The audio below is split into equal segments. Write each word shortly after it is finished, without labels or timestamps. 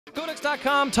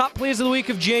GoDucks.com, top plays of the week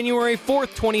of January 4th,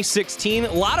 2016.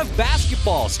 A lot of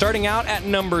basketball starting out at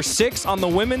number 6 on the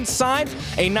women's side.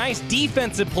 A nice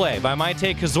defensive play by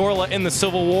Maite Cazorla in the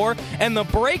Civil War. And the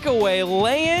breakaway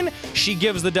lay-in, she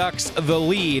gives the Ducks the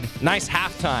lead. Nice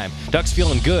halftime. Ducks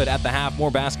feeling good at the half.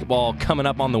 More basketball coming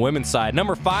up on the women's side.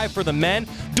 Number 5 for the men,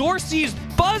 Dorsey's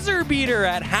buzzer beater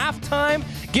at halftime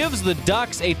gives the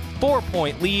Ducks a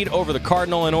 4-point lead over the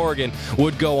Cardinal, and Oregon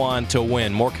would go on to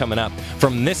win. More coming up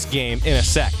from this game in a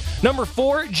sec. Number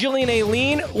 4, Jillian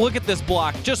Aileen. Look at this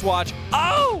block. Just watch.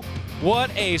 Oh!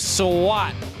 What a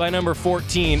swat by number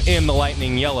 14 in the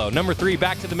Lightning Yellow. Number 3,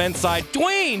 back to the men's side.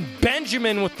 Dwayne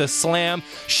Benjamin with the slam,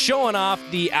 showing off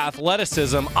the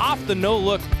athleticism off the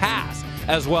no-look pass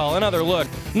as well. Another look.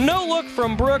 No look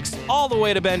from Brooks all the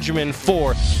way to Benjamin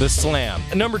for the slam.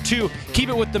 Number 2, keep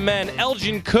it with the men.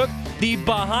 Elgin Cook, the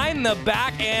behind the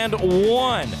back and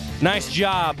one. Nice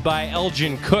job by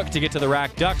Elgin Cook to get to the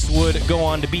rack. Ducks would go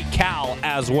on to beat Cal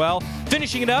as well.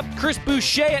 Finishing it up, Chris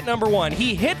Boucher at number 1.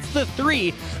 He hits the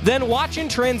 3, then watch in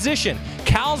transition.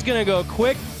 Cal's gonna go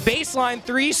quick. Baseline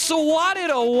 3, swatted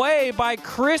away by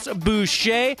Chris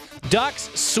Boucher. Ducks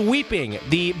sweeping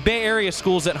the Bay Area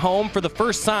schools at home for the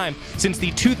first time since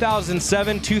the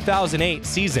 2007-2008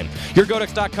 season. Your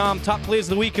GoDucks.com top plays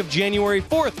of the week of January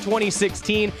 4th,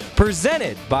 2016,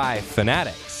 presented by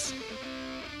Fanatics.